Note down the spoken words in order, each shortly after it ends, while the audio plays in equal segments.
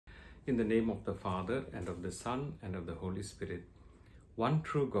In the name of the Father, and of the Son, and of the Holy Spirit, one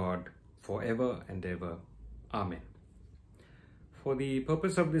true God, forever and ever. Amen. For the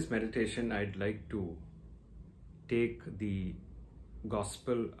purpose of this meditation, I'd like to take the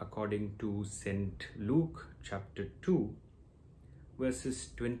Gospel according to St. Luke chapter 2, verses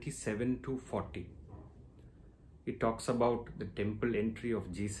 27 to 40. It talks about the temple entry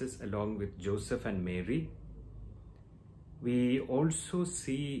of Jesus along with Joseph and Mary. We also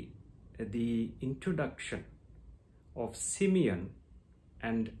see the introduction of Simeon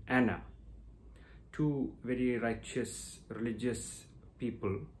and Anna, two very righteous religious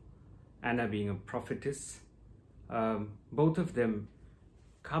people, Anna being a prophetess, both of them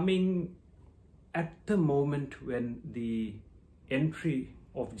coming at the moment when the entry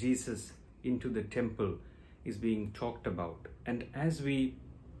of Jesus into the temple is being talked about. And as we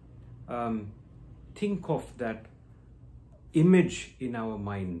think of that image in our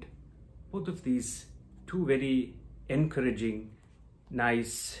mind, both of these two very encouraging,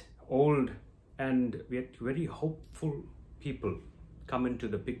 nice, old, and yet very hopeful people come into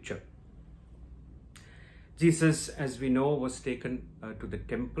the picture. Jesus, as we know, was taken to the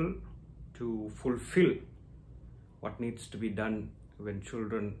temple to fulfill what needs to be done when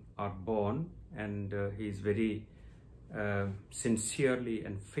children are born, and he is very sincerely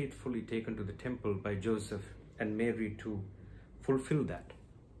and faithfully taken to the temple by Joseph and Mary to fulfill that.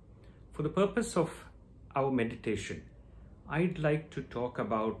 For the purpose of our meditation, I'd like to talk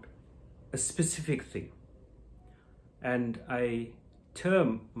about a specific thing, and I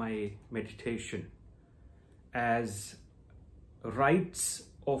term my meditation as rites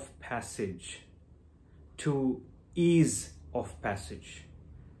of passage to ease of passage.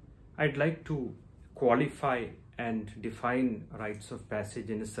 I'd like to qualify and define rites of passage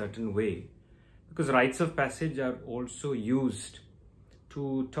in a certain way, because rites of passage are also used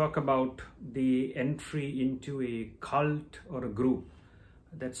to talk about the entry into a cult or a group.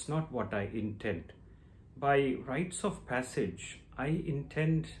 That's not what I intend. By rites of passage, I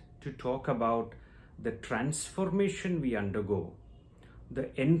intend to talk about the transformation we undergo, the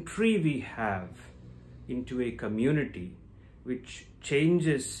entry we have into a community which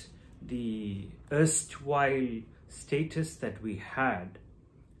changes the erstwhile status that we had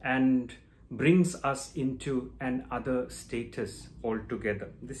and brings us into another status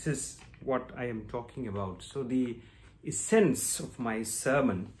altogether. This is what I am talking about. So the essence of my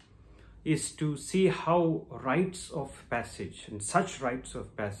sermon is to see how rites of passage and such rites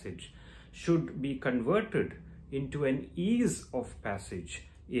of passage should be converted into an ease of passage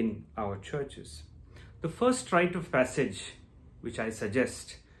in our churches. The first rite of passage which I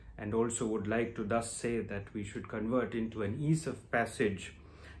suggest and also would like to thus say that we should convert into an ease of passage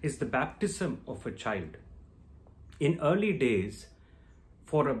is the baptism of a child. In early days,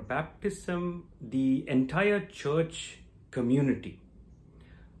 for a baptism, the entire church community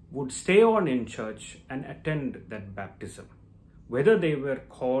would stay on in church and attend that baptism, whether they were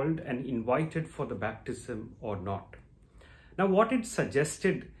called and invited for the baptism or not. Now, what it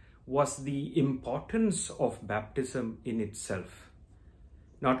suggested was the importance of baptism in itself.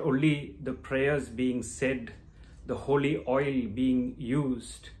 Not only the prayers being said, the holy oil being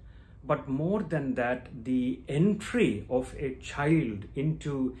used, but more than that, the entry of a child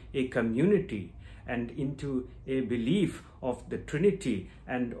into a community and into a belief of the Trinity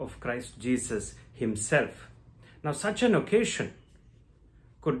and of Christ Jesus himself. Now, such an occasion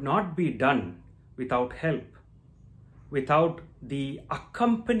could not be done without help, without the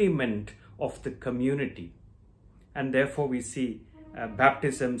accompaniment of the community. And therefore we see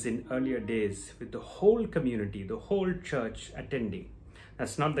baptisms in earlier days with the whole community, the whole church attending.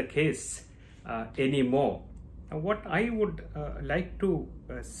 That's not the case anymore. Now, what I would like to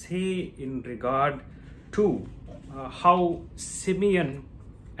say in regard to how Simeon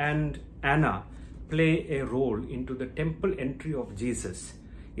and Anna play a role into the temple entry of Jesus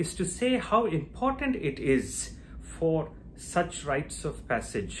is to say how important it is for such rites of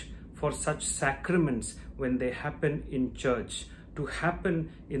passage, for such sacraments when they happen in church, to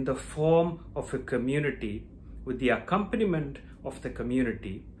happen in the form of a community, with the accompaniment of the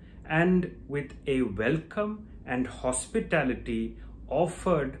community, and with a welcome and hospitality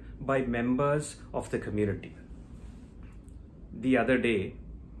offered by members of the community. The other day,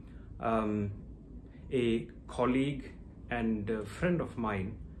 a colleague and a friend of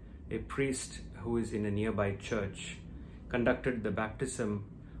mine, a priest who is in a nearby church, conducted the baptism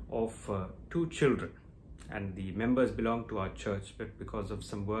of two children. And the members belong to our church, but because of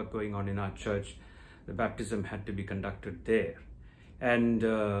some work going on in our church, the baptism had to be conducted there. And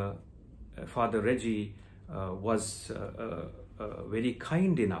Father Reggie was very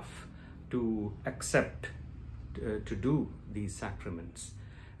kind enough to accept to do these sacraments.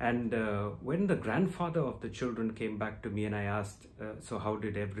 And when the grandfather of the children came back to me and I asked, so how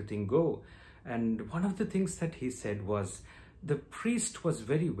did everything go? And one of the things that he said was, the priest was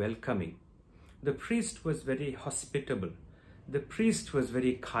very welcoming. The priest was very hospitable. The priest was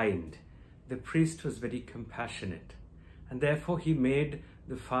very kind. The priest was very compassionate. And therefore he made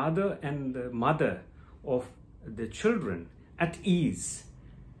the father and the mother of the children at ease,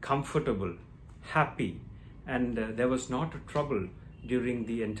 comfortable, happy, and there was not a trouble during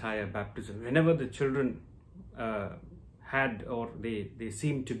the entire baptism. Whenever the children had, or they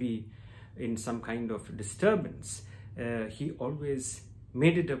seemed to be in some kind of disturbance, he always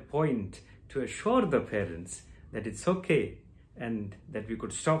made it a point to assure the parents that it's okay and that we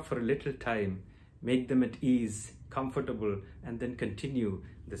could stop for a little time, make them at ease, comfortable, and then continue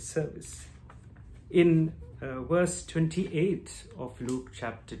the service. In verse 28 of Luke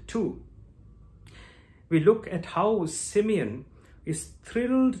chapter 2, we look at how Simeon is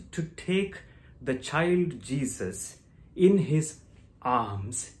thrilled to take the child Jesus in his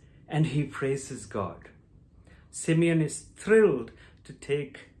arms, and he praises God. Simeon is thrilled to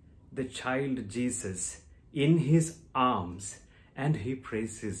take the child Jesus in his arms, and he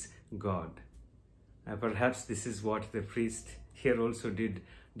praises God. Perhaps this is what the priest here also did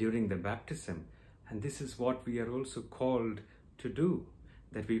during the baptism. And this is what we are also called to do,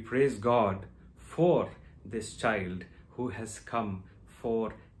 that we praise God for this child who has come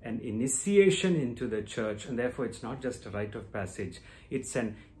for an initiation into the church. And therefore, it's not just a rite of passage, it's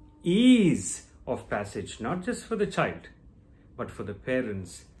an ease of passage, not just for the child, but for the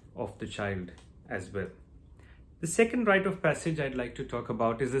parents of the child as well. The second rite of passage I'd like to talk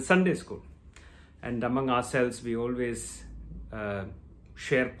about is the Sunday school. And among ourselves, we always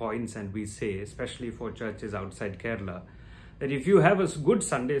share points, and we say, especially for churches outside Kerala, that if you have a good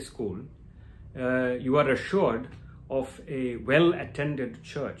Sunday school, you are assured of a well-attended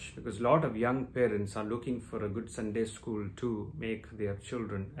church, because a lot of young parents are looking for a good Sunday school to make their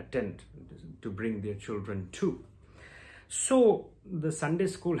children attend, to bring their children to. So the Sunday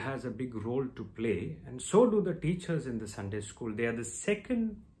school has a big role to play, and so do the teachers in the Sunday school. They are the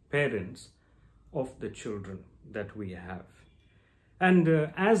second parents of the children that we have. And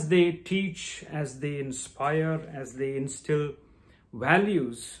as they teach, as they inspire, as they instill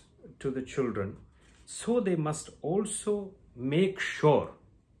values to the children, so they must also make sure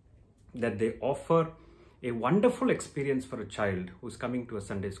that they offer a wonderful experience for a child who's coming to a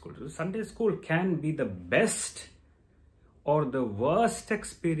Sunday school. So Sunday school can be the best or the worst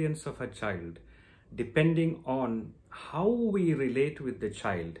experience of a child, depending on how we relate with the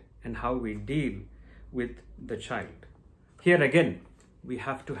child and how we deal with the child. Here again, we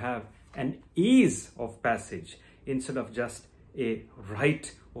have to have an ease of passage instead of just a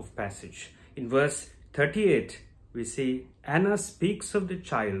rite of passage. In verse 38, we see Anna speaks of the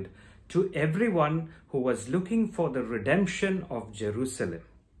child to everyone who was looking for the redemption of Jerusalem.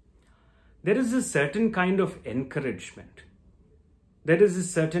 There is a certain kind of encouragement. There is a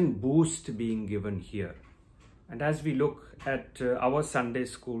certain boost being given here. And as we look at our Sunday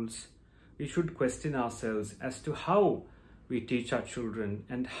schools, we should question ourselves as to how we teach our children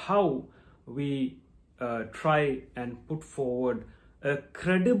and how we try and put forward a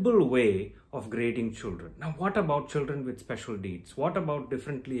credible way of grading children. Now, what about children with special needs? What about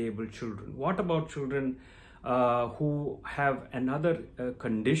differently able children? What about children who have another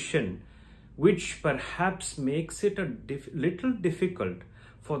condition which perhaps makes it a little difficult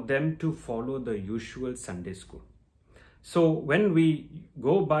for them to follow the usual Sunday school? So when we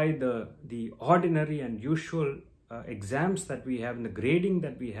go by the ordinary and usual exams that we have and the grading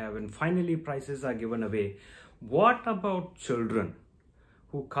that we have, and finally prizes are given away, what about children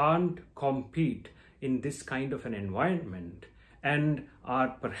who can't compete in this kind of an environment and are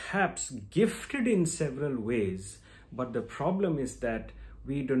perhaps gifted in several ways, but the problem is that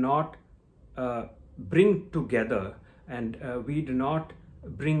we do not bring together and we do not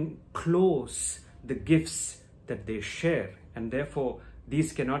bring close the gifts that they share, and therefore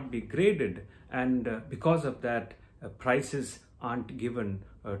these cannot be graded, and because of that prizes aren't given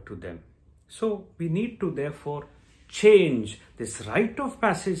to them. So we need to therefore change this rite of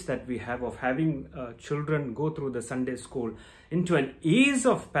passage that we have of having children go through the Sunday school into an ease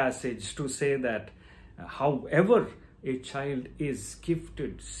of passage, to say that however a child is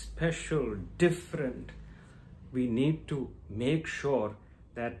gifted, special, different, we need to make sure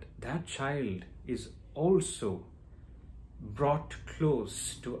that that child is also brought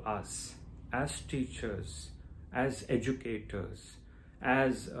close to us as teachers, as educators,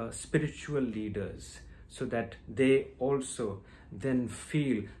 as spiritual leaders, so that they also then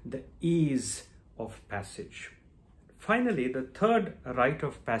feel the ease of passage. Finally, the third rite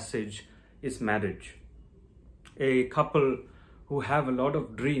of passage is marriage. A couple who have a lot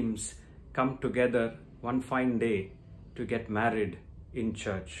of dreams come together one fine day to get married in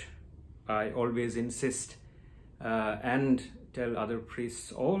church. I always insist and tell other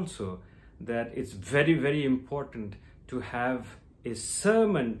priests also that it's very, very important to have a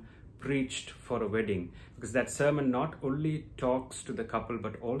sermon preached for a wedding, because that sermon not only talks to the couple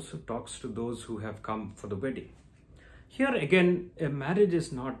but also talks to those who have come for the wedding. Here again, a marriage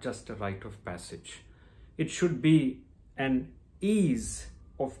is not just a rite of passage. It should be an ease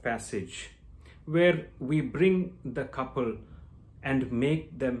of passage where we bring the couple and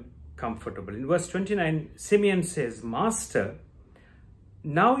make them comfortable. In verse 29, Simeon says, "Master,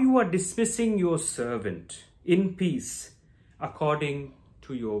 now you are dismissing your servant in peace according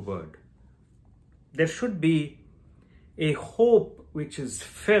to your word." There should be a hope which is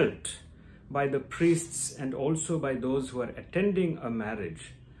felt by the priests and also by those who are attending a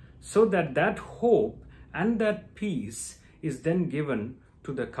marriage, so that that hope and that peace is then given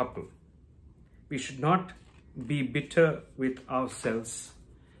to the couple. We should not be bitter with ourselves.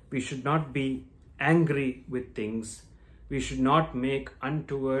 We should not be angry with things. We should not make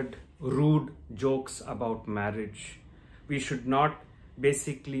untoward, rude jokes about marriage. We should not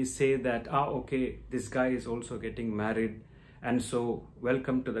basically say that, okay, this guy is also getting married, and so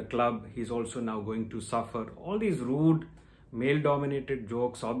welcome to the club, he's also now going to suffer. All these rude, male-dominated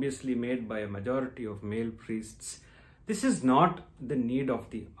jokes, obviously made by a majority of male priests. This is not the need of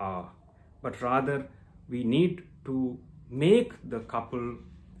the hour, but rather we need to make the couple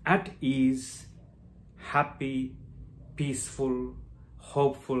at ease, happy, peaceful,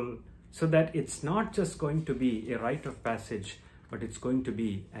 hopeful, so that it's not just going to be a rite of passage, but it's going to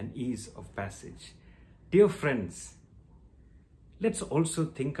be an ease of passage. Dear friends, let's also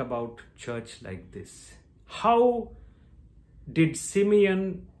think about church like this. How did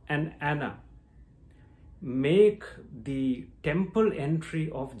Simeon and Anna make the temple entry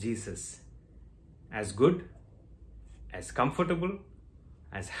of Jesus as good, as comfortable,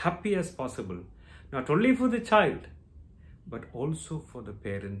 as happy as possible, not only for the child, but also for the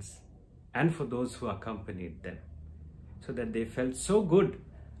parents and for those who accompanied them, so that they felt so good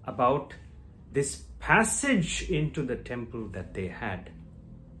about this passage into the temple that they had.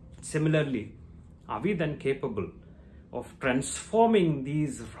 Similarly, are we then capable of transforming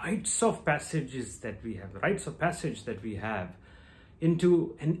these rites of passage that we have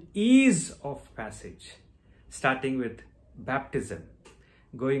into an ease of passage, starting with baptism,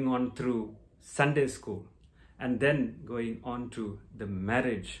 going on through Sunday school, and then going on to the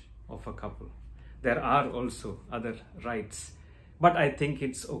marriage of a couple? There are also other rites, but I think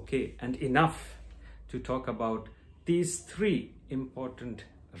it's okay and enough to talk about these three important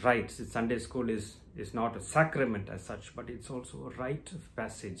rites. Sunday school is not a sacrament as such, but it's also a rite of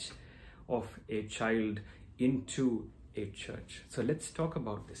passage of a child into a church. So let's talk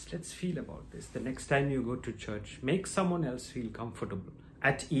about this. Let's feel about this. The next time you go to church, make someone else feel comfortable,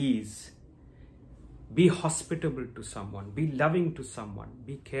 at ease. Be hospitable to someone. Be loving to someone.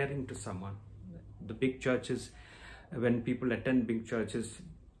 Be caring to someone. The big churches, when people attend big churches,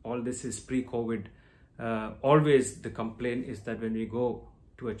 all this is pre-COVID. Always the complaint is that when we go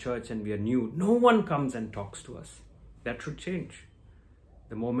to a church and we are new, no one comes and talks to us. That should change.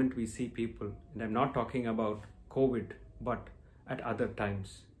 The moment we see people, and I'm not talking about COVID, but at other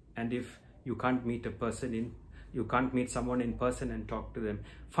times, and if you can't meet someone in person and talk to them,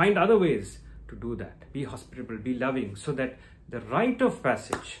 find other ways to do that. Be hospitable, be loving, so that the rite of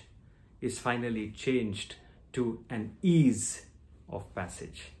passage is finally changed to an ease of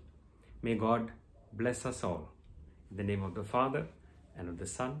passage. May God bless us all. In the name of the Father, and of the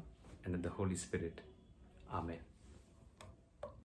Son, and of the Holy Spirit. Amen.